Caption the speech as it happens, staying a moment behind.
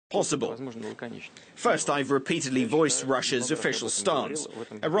possible. First, I've repeatedly voiced Russia's official stance.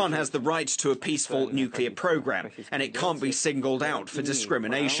 Iran has the right to a peaceful nuclear program, and it can't be singled out for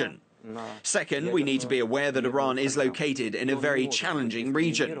discrimination. Second, we need to be aware that Iran is located in a very challenging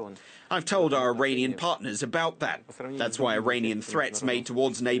region. I've told our Iranian partners about that. That's why Iranian threats made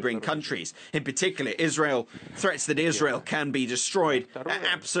towards neighboring countries, in particular Israel, threats that Israel can be destroyed, are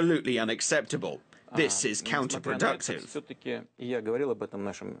absolutely unacceptable. This is counterproductive.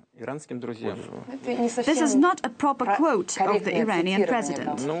 This is not a proper quote of the Iranian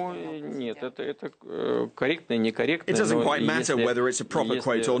president. It doesn't quite matter whether it's a proper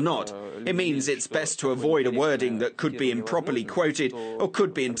quote or not. It means it's best to avoid a wording that could be improperly quoted or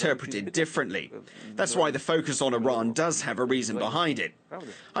could be interpreted differently. That's why the focus on Iran does have a reason behind it.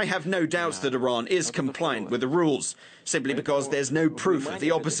 I have no doubts that Iran is compliant with the rules, simply because there's no proof of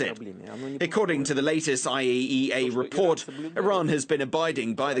the opposite. According to the latest IAEA report, Iran has been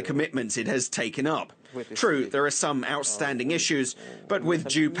abiding by the commitments it has taken up. True, there are some outstanding issues, but with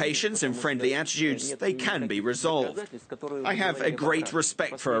due patience and friendly attitudes, they can be resolved. I have a great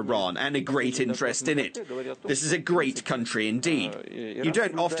respect for Iran and a great interest in it. This is a great country indeed. You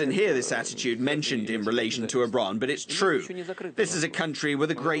don't often hear this attitude mentioned in relation to Iran, but it's true. This is a country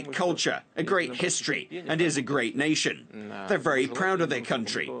with a great culture, a great history, and is a great nation. They're very proud of their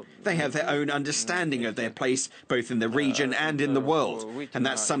country. They have their own understanding of their place, both in the region and in the world, and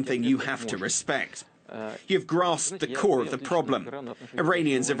that's something you have to respect. You've grasped the core of the problem.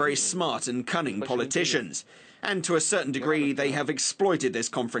 Iranians are very smart and cunning politicians, and to a certain degree they have exploited this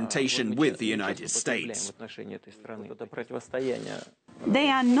confrontation with the United States. They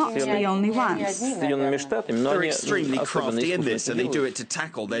are not the only ones. They're extremely crafty in this, and they do it to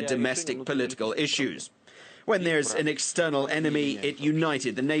tackle their domestic political issues. When there's an external enemy, it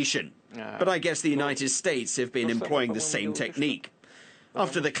united the nation. But I guess the United States have been employing the same technique.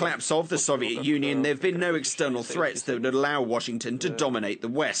 After the collapse of the Soviet Union, there have been no external threats that would allow Washington to dominate the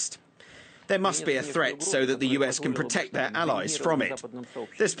West. There must be a threat so that the US can protect their allies from it.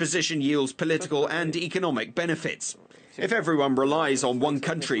 This position yields political and economic benefits. If everyone relies on one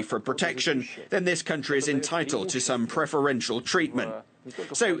country for protection, then this country is entitled to some preferential treatment.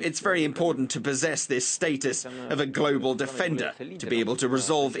 So it's very important to possess this status of a global defender, to be able to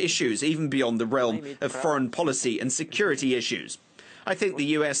resolve issues even beyond the realm of foreign policy and security issues. I think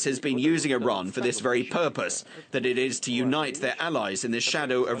the US has been using Iran for this very purpose, that it is to unite their allies in the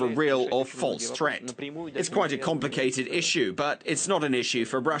shadow of a real or false threat. It's quite a complicated issue, but it's not an issue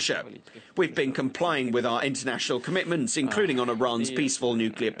for Russia. We've been complying with our international commitments, including on Iran's peaceful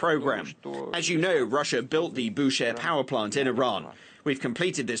nuclear program. As you know, Russia built the Bushehr power plant in Iran. We've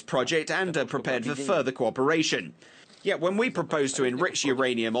completed this project and are prepared for further cooperation. Yet when we proposed to enrich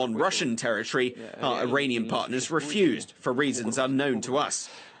uranium on Russian territory, our Iranian partners refused for reasons unknown to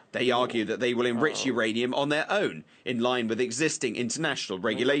us. They argue that they will enrich uranium on their own, in line with existing international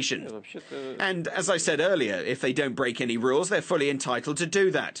regulations. And as I said earlier, if they don't break any rules, they're fully entitled to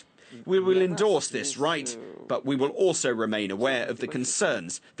do that. We will endorse this right, but we will also remain aware of the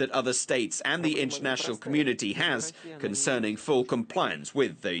concerns that other states and the international community has concerning full compliance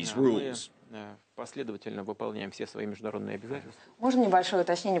with these rules.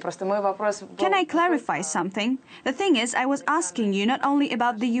 Can I clarify something? The thing is, I was asking you not only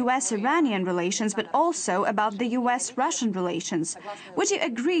about the US-Iranian relations, but also about the US-Russian relations. Would you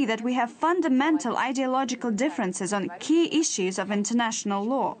agree that we have fundamental ideological differences on key issues of international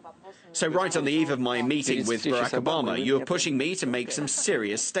law? So right on the eve of my meeting with Barack Obama, you are pushing me to make some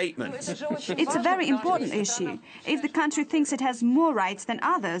serious statements. It's a very important issue. If the country thinks it has more rights than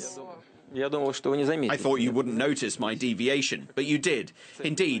others... I thought you wouldn't notice my deviation, but you did.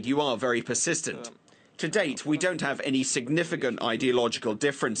 Indeed, you are very persistent. To date, we don't have any significant ideological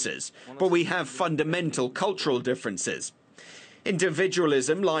differences, but we have fundamental cultural differences.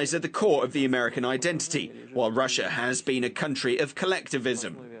 Individualism lies at the core of the American identity, while Russia has been a country of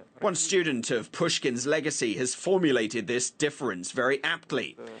collectivism. One student of Pushkin's legacy has formulated this difference very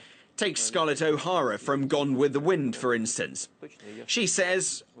aptly. Take Scarlett O'Hara from Gone with the Wind, for instance. She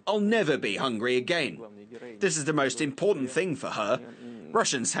says, "I'll never be hungry again." This is the most important thing for her.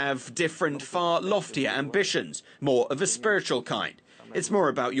 Russians have different, far loftier ambitions, more of a spiritual kind. It's more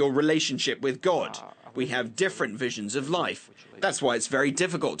about your relationship with God. We have different visions of life. That's why it's very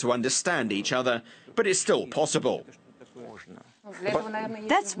difficult to understand each other, but it's still possible.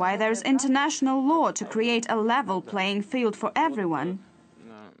 That's why there's international law to create a level playing field for everyone.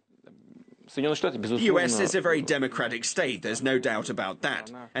 The US is a very democratic state, there's no doubt about that,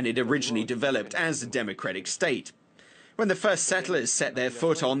 and it originally developed as a democratic state. When the first settlers set their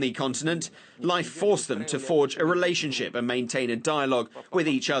foot on the continent, life forced them to forge a relationship and maintain a dialogue with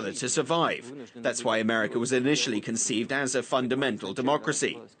each other to survive. That's why America was initially conceived as a fundamental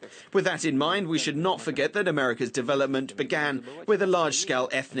democracy. With that in mind, we should not forget that America's development began with a large-scale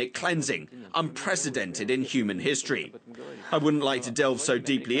ethnic cleansing, unprecedented in human history. I wouldn't like to delve so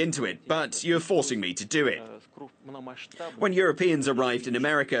deeply into it, but you're forcing me to do it. When Europeans arrived in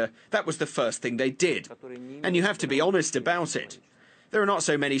America, that was the first thing they did. And you have to be honest about it. There are not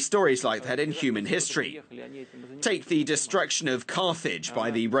so many stories like that in human history. Take the destruction of Carthage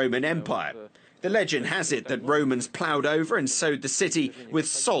by the Roman Empire. The legend has it that Romans ploughed over and sowed the city with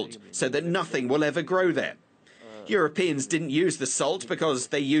salt so that nothing will ever grow there. Europeans didn't use the salt because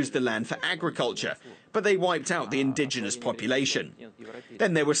they used the land for agriculture, but they wiped out the indigenous population.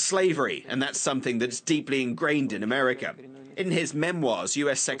 Then there was slavery, and that's something that's deeply ingrained in America. In his memoirs,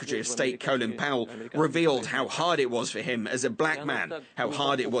 U.S. Secretary of State Colin Powell revealed how hard it was for him as a black man, how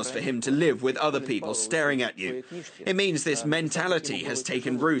hard it was for him to live with other people staring at you. It means this mentality has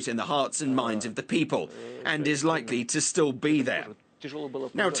taken root in the hearts and minds of the people, and is likely to still be there.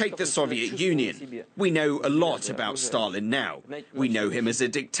 Now take the Soviet Union. We know a lot about Stalin now. We know him as a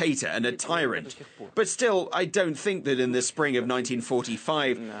dictator and a tyrant. But still, I don't think that in the spring of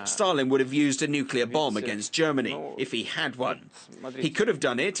 1945, Stalin would have used a nuclear bomb against Germany, if he had one. He could have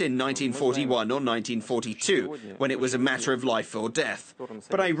done it in 1941 or 1942, when it was a matter of life or death.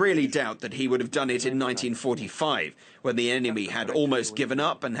 But I really doubt that he would have done it in 1945, when the enemy had almost given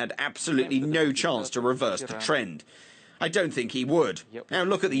up and had absolutely no chance to reverse the trend. I don't think he would. Now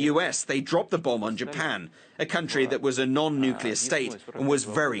look at the US. They dropped the bomb on Japan, a country that was a non-nuclear state and was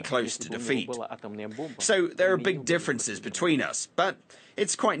very close to defeat. So there are big differences between us, but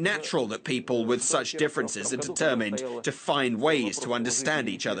it's quite natural that people with such differences are determined to find ways to understand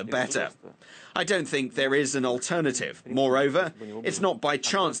each other better. I don't think there is an alternative. Moreover, it's not by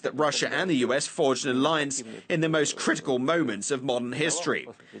chance that Russia and the US forged an alliance in the most critical moments of modern history.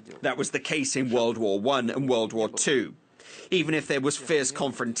 That was the case in World War I and World War II. Even if there was fierce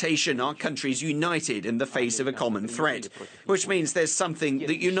confrontation, our countries united in the face of a common threat, which means there's something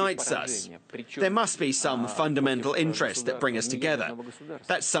that unites us. There must be some fundamental interests that bring us together.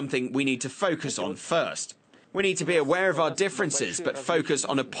 That's something we need to focus on first. We need to be aware of our differences, but focus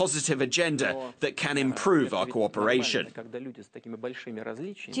on a positive agenda that can improve our cooperation.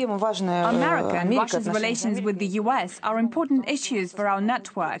 America and Russia's relations with the US are important issues for our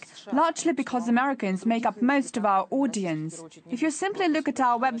network, largely because Americans make up most of our audience. If you simply look at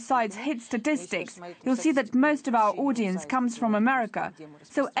our website's hit statistics, you'll see that most of our audience comes from America.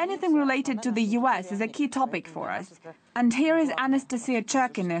 So anything related to the US is a key topic for us. And here is Anastasia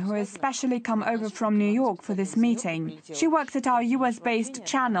Cherkina, who has specially come over from New York for this meeting. She works at our US-based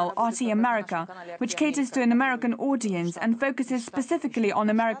channel, RT America, which caters to an American audience and focuses specifically on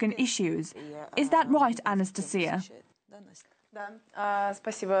American issues. Is that right, Anastasia?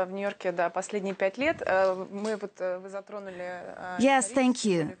 Yes, thank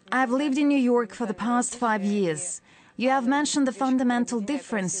you. I've lived in New York for the past 5 years. You have mentioned the fundamental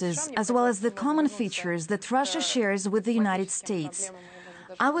differences as well as the common features that Russia shares with the United States.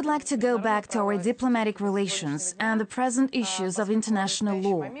 I would like to go back to our diplomatic relations and the present issues of international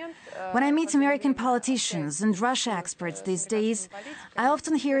law. When I meet American politicians and Russia experts these days, I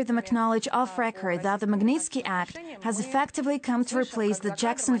often hear them acknowledge off record that the Magnitsky Act has effectively come to replace the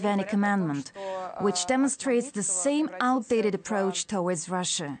Jackson-Vanik Amendment, which demonstrates the same outdated approach towards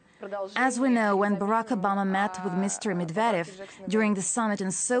Russia. As we know, when Barack Obama met with Mr. Medvedev during the summit in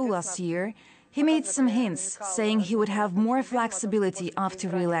Seoul last year, he made some hints, saying he would have more flexibility after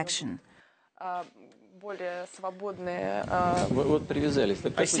re-election. I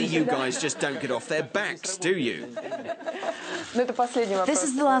see you guys just don't get off their backs, do you? This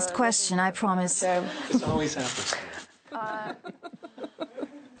is the last question, I promise. This always happens.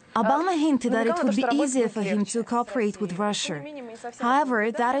 Obama hinted that it would be easier for him to cooperate with Russia.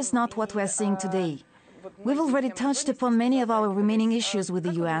 However, that is not what we are seeing today. We've already touched upon many of our remaining issues with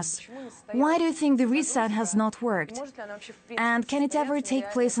the US. Why do you think the reset has not worked? And can it ever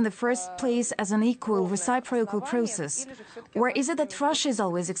take place in the first place as an equal, reciprocal process? Or is it that Russia is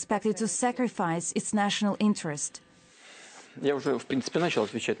always expected to sacrifice its national interest?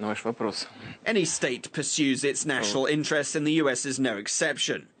 Any state pursues its national interests, and the US is no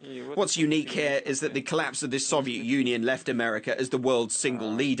exception. What's unique here is that the collapse of the Soviet Union left America as the world's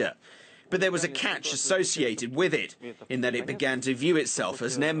single leader. But there was a catch associated with it, in that it began to view itself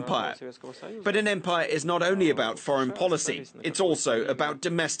as an empire. But an empire is not only about foreign policy, it's also about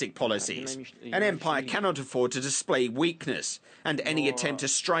domestic policies. An empire cannot afford to display weakness, and any attempt to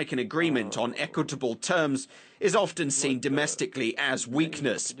strike an agreement on equitable terms is often seen domestically as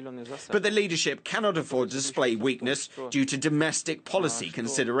weakness. But the leadership cannot afford to display weakness due to domestic policy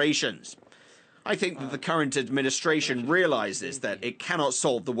considerations. I think that the current administration realizes that it cannot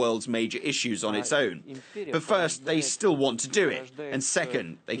solve the world's major issues on its own. But first, they still want to do it. And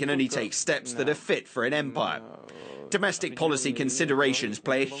second, they can only take steps that are fit for an empire. Domestic policy considerations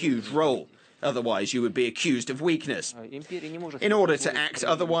play a huge role. Otherwise, you would be accused of weakness. In order to act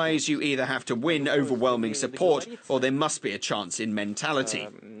otherwise, you either have to win overwhelming support, or there must be a chance in mentality.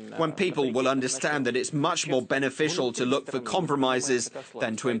 When people will understand that it's much more beneficial to look for compromises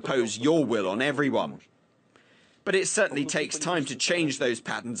than to impose your will on everyone. But it certainly takes time to change those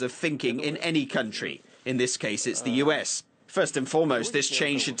patterns of thinking in any country. In this case, it's the US. First and foremost, this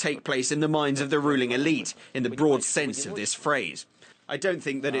change should take place in the minds of the ruling elite, in the broad sense of this phrase. I don't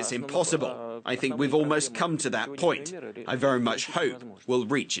think that it's impossible. I think we've almost come to that point. I very much hope we'll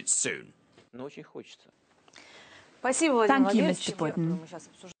reach it soon. Thank you, Mr.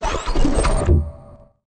 Putin.